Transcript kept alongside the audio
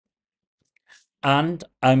And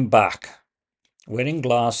I'm back, wearing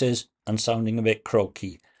glasses and sounding a bit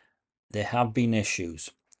croaky. There have been issues.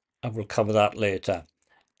 I will cover that later.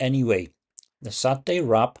 Anyway, the Saturday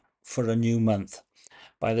wrap for a new month.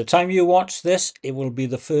 By the time you watch this, it will be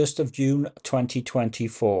the 1st of June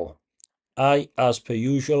 2024. As per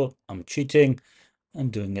usual, I'm cheating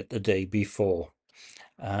and doing it the day before.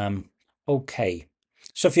 Okay.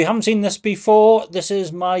 So if you haven't seen this before, this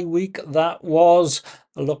is my week that was.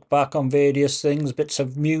 A look back on various things, bits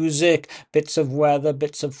of music, bits of weather,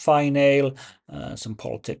 bits of fine ale, some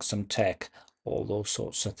politics, some tech, all those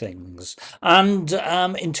sorts of things. And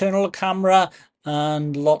internal camera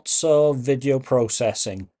and lots of video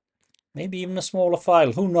processing. Maybe even a smaller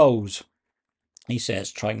file, who knows? He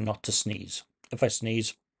says, trying not to sneeze. If I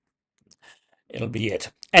sneeze, it'll be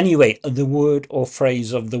it. Anyway, the word or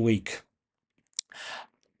phrase of the week.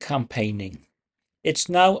 Campaigning. It's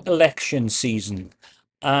now election season,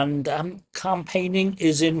 and campaigning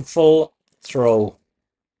is in full throw.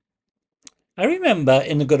 I remember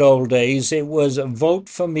in the good old days, it was vote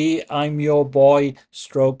for me, I'm your boy,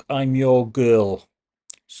 stroke, I'm your girl,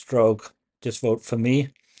 stroke, just vote for me.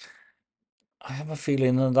 I have a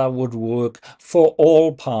feeling that that would work for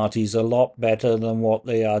all parties a lot better than what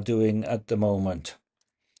they are doing at the moment.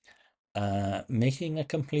 Making a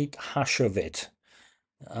complete hash of it.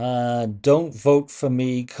 Don't vote for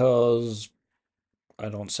me because I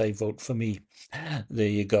don't say vote for me. There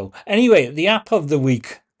you go. Anyway, the app of the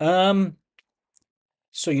week. So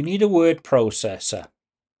you need a word processor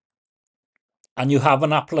and you have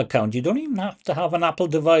an Apple account. You don't even have to have an Apple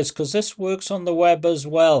device because this works on the web as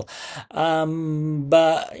well.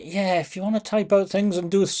 But yeah, if you want to type out things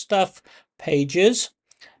and do stuff, Pages.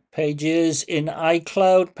 Pages in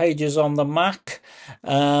iCloud, Pages on the Mac,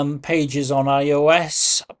 Pages on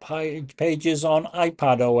iOS, Pages on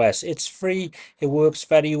iPad OS. It's free. It works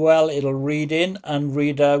very well. It'll read in and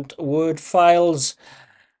read out Word files,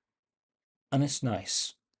 and it's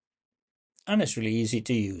nice. And it's really easy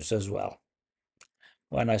to use as well.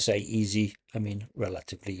 When I say easy, I mean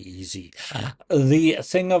relatively easy. The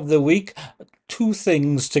thing of the week, two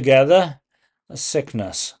things together: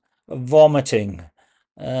 sickness, vomiting.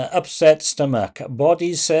 Upset stomach.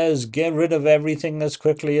 Body says get rid of everything as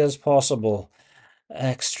quickly as possible.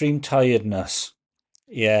 Extreme tiredness.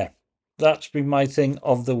 Yeah, that's been my thing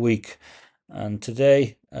of the week. And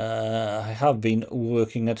today I have been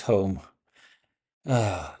working at home.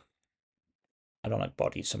 I don't like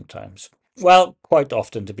bodies sometimes. Well, quite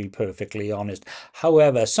often, to be perfectly honest.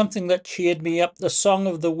 However, something that cheered me up, the song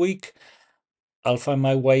of the week, I'll Find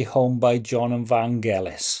My Way Home by Jon and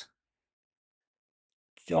Vangelis.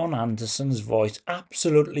 John Anderson's voice,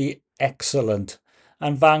 absolutely excellent.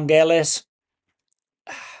 And Vangelis,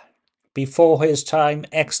 before his time,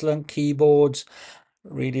 excellent keyboards.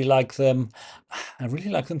 Really like them. I really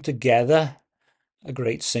like them together. A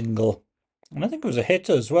great single. And I think it was a hit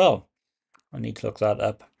as well. I need to look that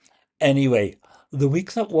up. Anyway, the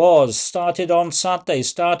week that was started on Saturday,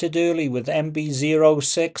 started early with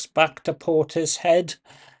MB06 back to Portishead.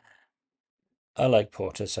 I like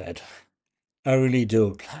Portishead. I really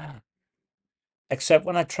do. Except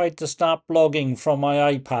when I tried to start blogging from my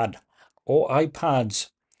iPad or iPads.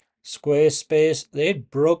 Squarespace,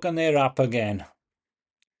 they'd broken their app again.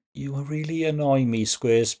 You really annoy me,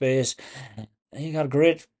 Squarespace. You got a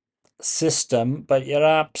great system, but your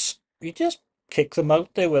apps, you just kick them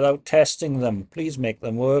out there without testing them. Please make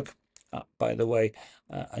them work. By the way,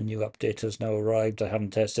 a new update has now arrived. I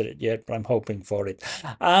haven't tested it yet, but I'm hoping for it.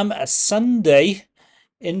 A Sunday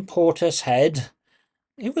in Portishead.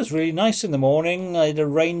 It was really nice in the morning. It had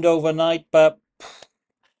rained overnight, but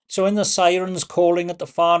so in the sirens calling at the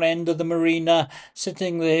far end of the marina,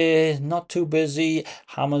 sitting there, not too busy,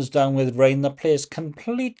 hammers down with rain, the place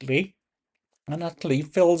completely and utterly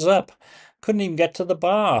fills up. Couldn't even get to the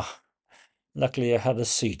bar. Luckily I had a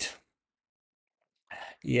seat.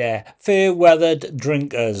 Yeah, fair weathered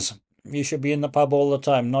drinkers. You should be in the pub all the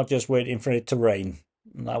time, not just waiting for it to rain.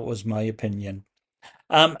 That was my opinion.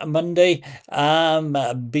 Monday,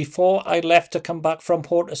 before I left to come back from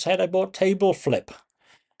Portishead, I bought Table Flip.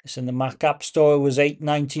 It's in the Mac App Store. It was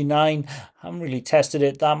 $8.99. I haven't really tested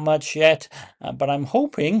it that much yet, but I'm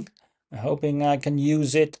hoping I can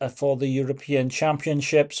use it for the European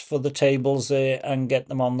Championships for the tables there and get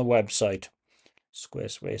them on the website.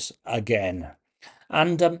 Squarespace again.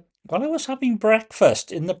 And while I was having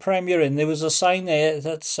breakfast in the Premier Inn, there was a sign there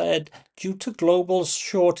that said, due to global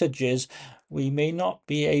shortages, we may not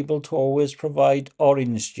be able to always provide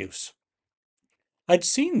orange juice. I'd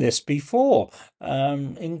seen this before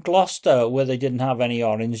in Gloucester where they didn't have any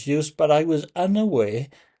orange juice, but I was unaware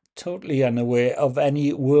totally unaware of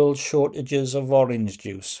any world shortages of orange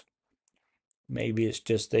juice. Maybe it's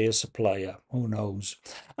just their supplier. Who knows?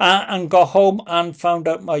 And got home and found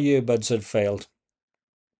out my earbuds had failed.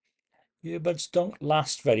 Earbuds don't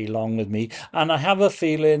last very long with me, and I have a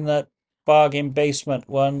feeling that bargain basement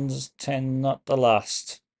ones tend not to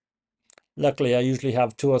last. Luckily, I usually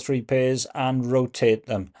have 2 or 3 pairs and rotate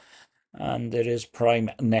them, and there is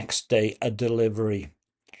Prime next day a delivery.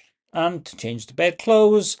 And to change the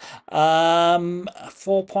bedclothes,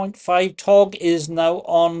 4.5 tog is now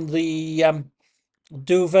on the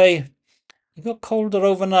duvet. It got colder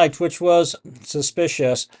overnight, which was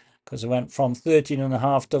suspicious because it went from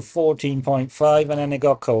 13.5 to 14.5, and then it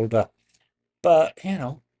got colder. But,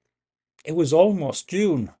 it was almost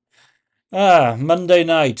June. Monday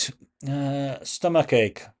night,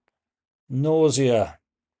 stomachache, nausea,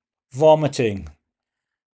 vomiting,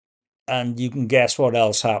 and you can guess what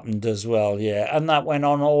else happened as well. Yeah, and that went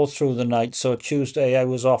on all through the night. So Tuesday I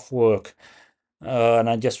was off work, and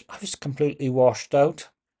I was completely washed out,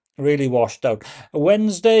 really washed out.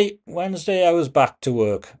 Wednesday I was back to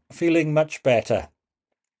work, feeling much better.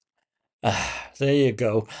 There you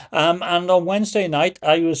go. And on Wednesday night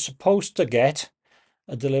I was supposed to get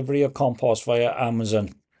a delivery of compost via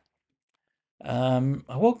Amazon.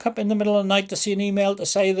 I woke up in the middle of the night to see an email to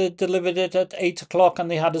say they delivered it at 8 o'clock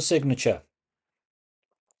and they had a signature.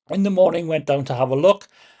 In the morning, went down to have a look.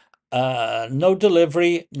 No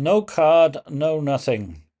delivery, no card, no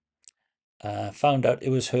nothing. Found out it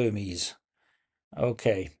was Hermes.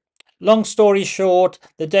 Okay. Long story short,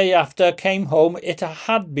 the day after, came home, it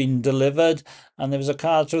had been delivered, and there was a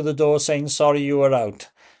card through the door saying, sorry, you were out.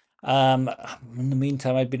 In the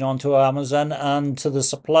meantime, I'd been on to Amazon and to the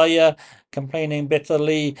supplier, complaining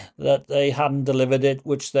bitterly that they hadn't delivered it,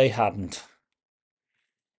 which they hadn't.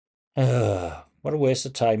 What a waste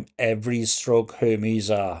of time every stroke Hermes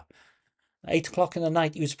are. 8 o'clock in the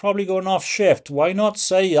night, he was probably going off shift. Why not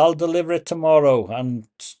say, I'll deliver it tomorrow, and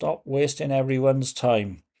stop wasting everyone's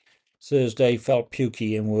time? Thursday, felt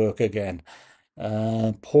pukey in work again.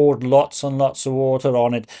 Poured lots and lots of water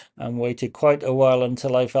on it and waited quite a while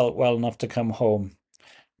until I felt well enough to come home.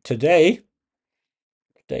 Today,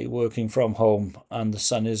 day working from home and the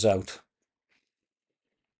sun is out.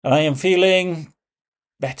 And I am feeling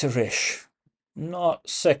betterish. Not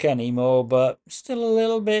sick anymore, but still a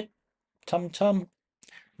little bit tum-tum.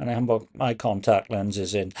 And I haven't got my contact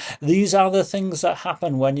lenses in. These are the things that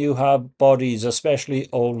happen when you have bodies, especially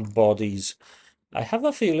old bodies. I have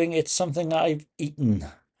a feeling it's something I've eaten.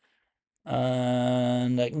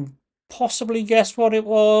 And I can possibly guess what it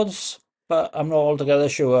was, but I'm not altogether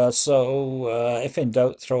sure. So if in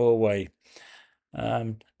doubt, throw away.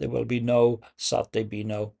 There will be no Saturday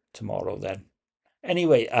Beano tomorrow then.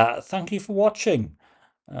 Anyway, thank you for watching.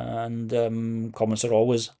 And comments are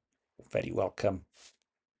always very welcome.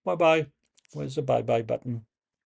 Bye-bye. Where's the bye-bye button?